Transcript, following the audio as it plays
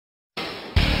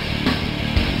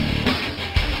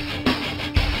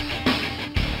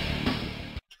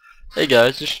Hey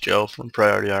guys, it's Joe from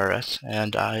PriorityRS,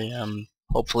 and I am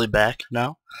hopefully back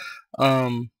now.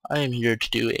 I am here to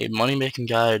do a money making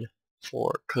guide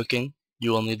for cooking.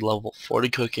 You will need level 40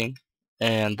 cooking,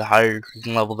 and the higher your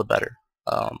cooking level, the better.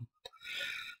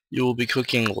 You will be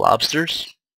cooking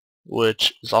lobsters,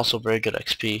 which is also very good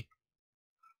XP,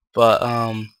 but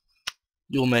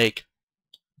you'll make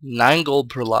 9 gold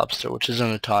per lobster, which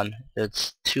isn't a ton.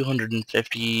 It's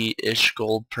 250-ish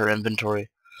gold per inventory,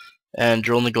 and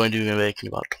you're only going to be making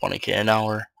about 20k an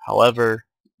hour. However,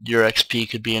 your XP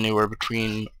could be anywhere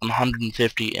between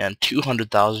 150 and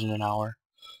 200,000 an hour.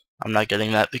 I'm not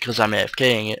getting that because I'm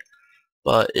AFKing it,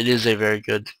 but it is a very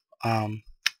good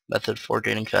method for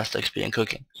gaining fast XP and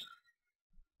cooking.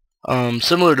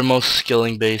 Similar to most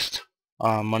skilling based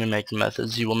money making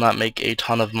methods, you will not make a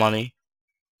ton of money,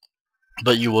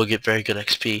 but you will get very good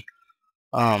XP.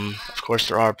 Of course,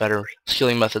 there are better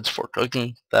skilling methods for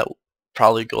cooking that will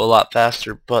probably go a lot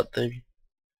faster, but they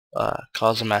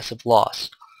cause a massive loss.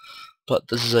 But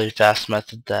this is a fast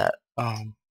method that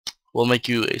will make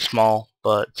you a small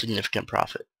but significant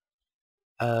profit.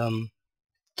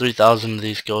 3,000 of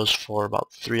these goes for about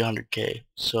 300k,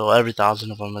 so every 1,000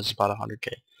 of them is about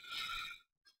 100k.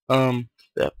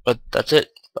 Yeah, but that's it.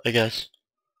 Bye guys.